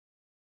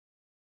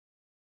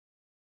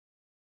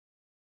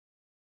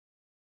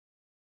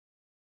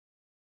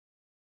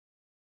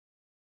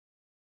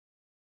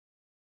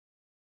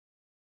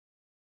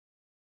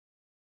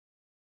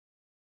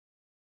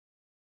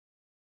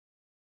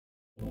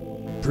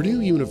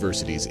Purdue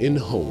University's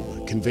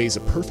INhome conveys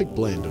a perfect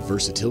blend of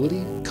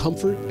versatility,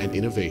 comfort, and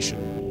innovation.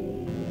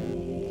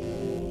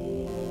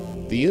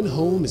 The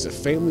INhome is a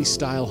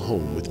family-style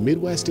home with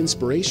Midwest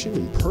inspiration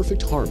and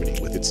perfect harmony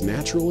with its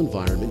natural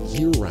environment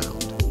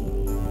year-round.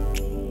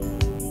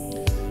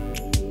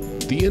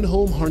 The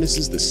INhome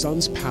harnesses the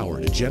sun's power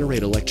to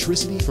generate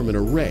electricity from an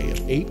array of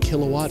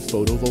 8-kilowatt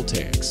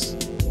photovoltaics.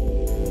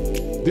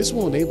 This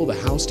will enable the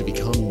house to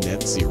become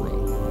net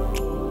zero.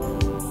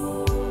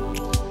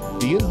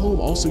 The INhome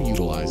also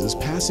utilizes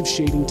passive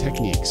shading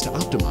techniques to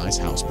optimize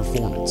house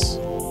performance.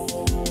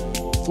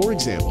 For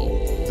example,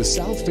 the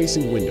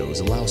south-facing windows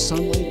allow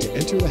sunlight to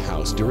enter the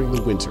house during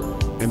the winter,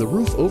 and the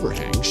roof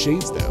overhang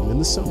shades them in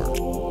the summer.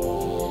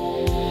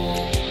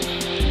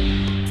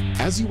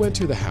 As you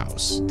enter the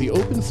house, the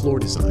open floor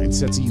design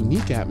sets a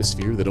unique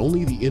atmosphere that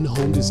only the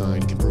INhome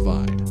design can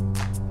provide.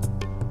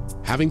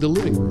 Having the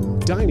living room,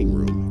 dining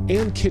room,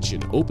 and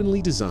kitchen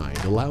openly designed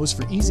allows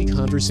for easy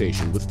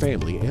conversation with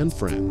family and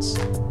friends.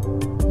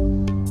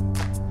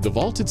 The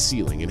vaulted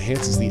ceiling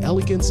enhances the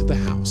elegance of the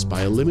house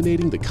by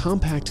eliminating the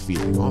compact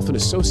feeling often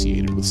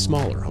associated with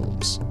smaller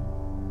homes.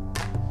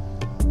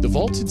 The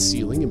vaulted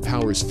ceiling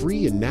empowers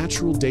free and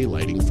natural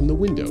daylighting from the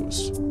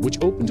windows, which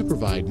open to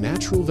provide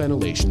natural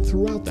ventilation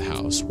throughout the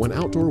house when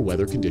outdoor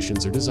weather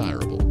conditions are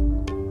desirable.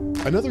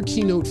 Another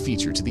keynote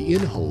feature to the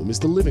INhome is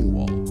the living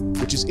wall,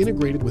 which is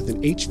integrated with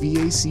an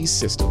HVAC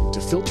system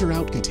to filter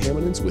out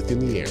contaminants within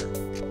the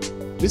air.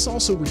 This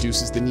also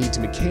reduces the need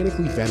to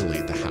mechanically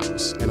ventilate the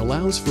house and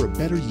allows for a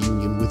better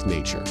union with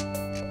nature.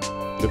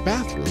 The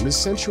bathroom is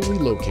centrally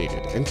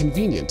located and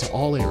convenient to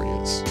all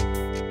areas.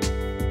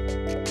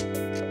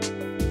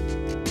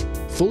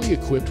 Fully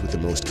equipped with the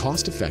most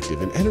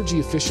cost-effective and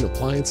energy-efficient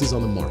appliances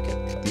on the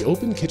market, the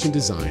open kitchen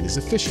design is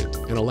efficient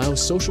and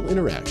allows social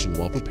interaction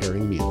while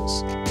preparing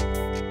meals.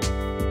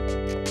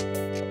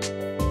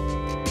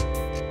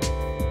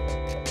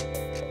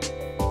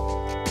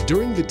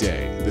 During the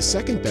day, the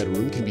second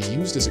bedroom can be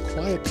used as a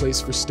quiet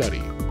place for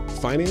study,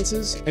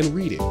 finances, and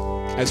reading,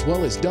 as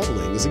well as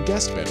doubling as a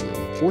guest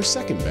bedroom or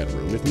second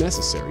bedroom if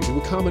necessary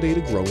to accommodate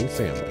a growing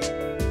family.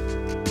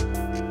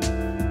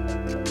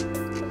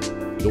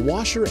 The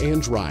washer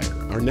and dryer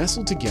are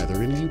nestled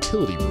together in a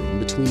utility room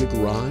between the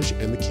garage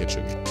and the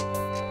kitchen.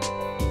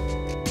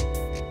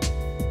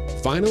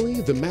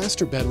 Finally, the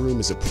master bedroom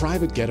is a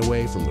private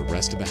getaway from the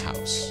rest of the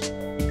house.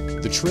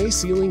 The tray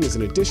ceiling is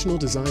an additional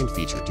design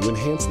feature to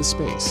enhance the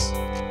space.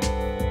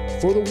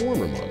 For the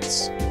warmer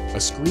months, a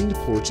screened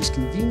porch is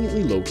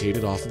conveniently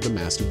located off of the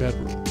master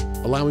bedroom,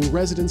 allowing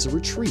residents a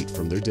retreat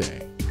from their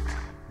day.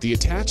 The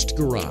attached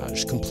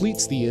garage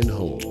completes the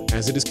INhome,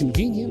 as it is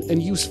convenient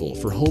and useful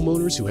for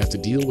homeowners who have to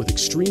deal with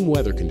extreme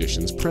weather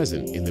conditions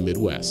present in the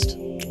Midwest.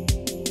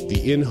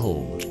 The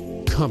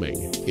INhome,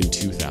 coming in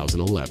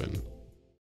 2011.